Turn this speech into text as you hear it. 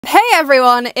Hey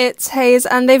everyone, it's Hayes,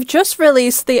 and they've just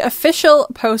released the official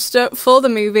poster for the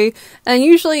movie, and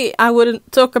usually I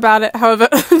wouldn't talk about it, however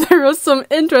there are some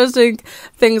interesting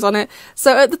things on it.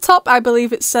 So at the top I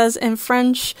believe it says in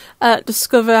French,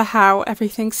 discover how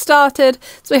everything started.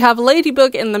 So we have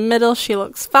Ladybug in the middle, she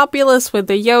looks fabulous with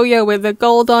the yo-yo with the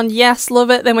gold on, yes,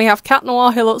 love it. Then we have Cat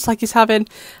Noir who looks like he's having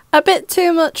a bit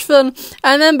too much fun,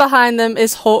 and then behind them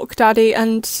is Hawk Daddy,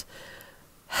 and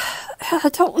I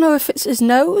don't know if it's his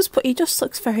nose, but he just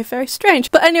looks very, very strange.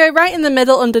 But anyway, right in the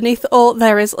middle, underneath it all,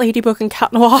 there is Ladybug and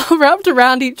Cat Noir wrapped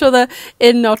around each other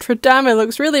in Notre Dame. It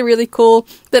looks really, really cool.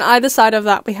 Then either side of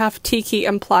that, we have Tiki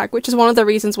and Plag, which is one of the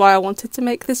reasons why I wanted to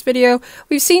make this video.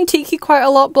 We've seen Tiki quite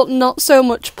a lot, but not so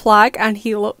much Plag, and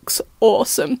he looks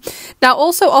awesome. Now,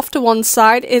 also off to one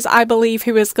side is, I believe,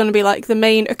 who is going to be like the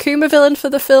main Akuma villain for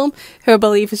the film, who I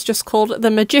believe is just called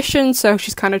the Magician, so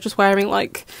she's kind of just wearing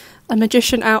like a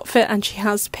magician outfit, and she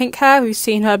has pink hair. We've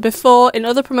seen her before in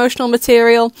other promotional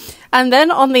material. And then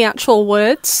on the actual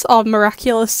words of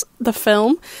Miraculous, the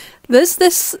film, there's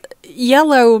this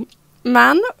yellow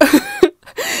man.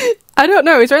 I don't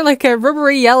know, he's wearing like a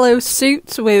rubbery yellow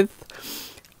suit with,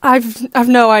 I've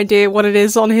no idea what it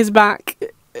is on his back.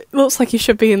 It looks like he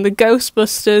should be in the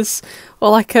Ghostbusters, or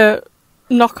like a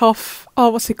knockoff,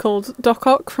 what's he called? Doc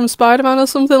Ock from Spider-Man or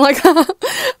something like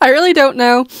that. I really don't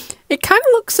know. It kind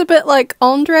of looks a bit like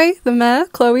Andre, the mayor,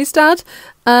 Chloe's dad,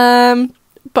 but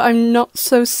I'm not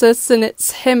so certain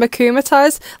it's him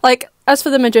akumatized. Like, as for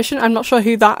the Magician, I'm not sure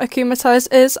who that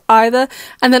akumatized is either.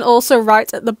 And then also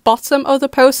right at the bottom of the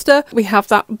poster, we have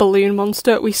that balloon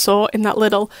monster we saw in that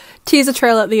little teaser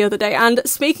trailer the other day. And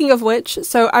speaking of which,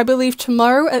 so I believe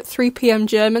tomorrow at 3 PM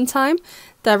German time,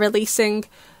 they're releasing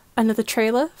another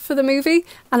trailer for the movie,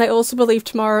 and I also believe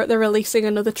tomorrow they're releasing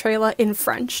another trailer in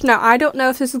French. Now, I don't know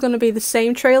if this is going to be the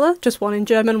same trailer, just one in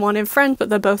German, one in French, but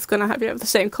they're both going to have, the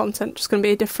same content, just going to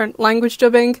be a different language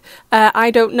dubbing.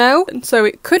 I don't know, and so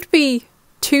it could be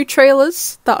two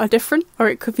trailers that are different, or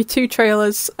it could be two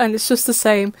trailers and it's just the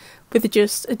same with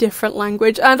just a different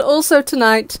language. And also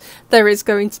tonight there is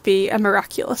going to be a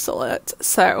Miraculous alert,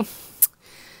 so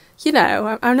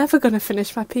I'm never going to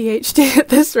finish my PhD at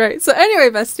this rate. So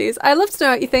anyway, besties, I'd love to know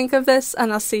what you think of this,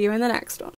 and I'll see you in the next one.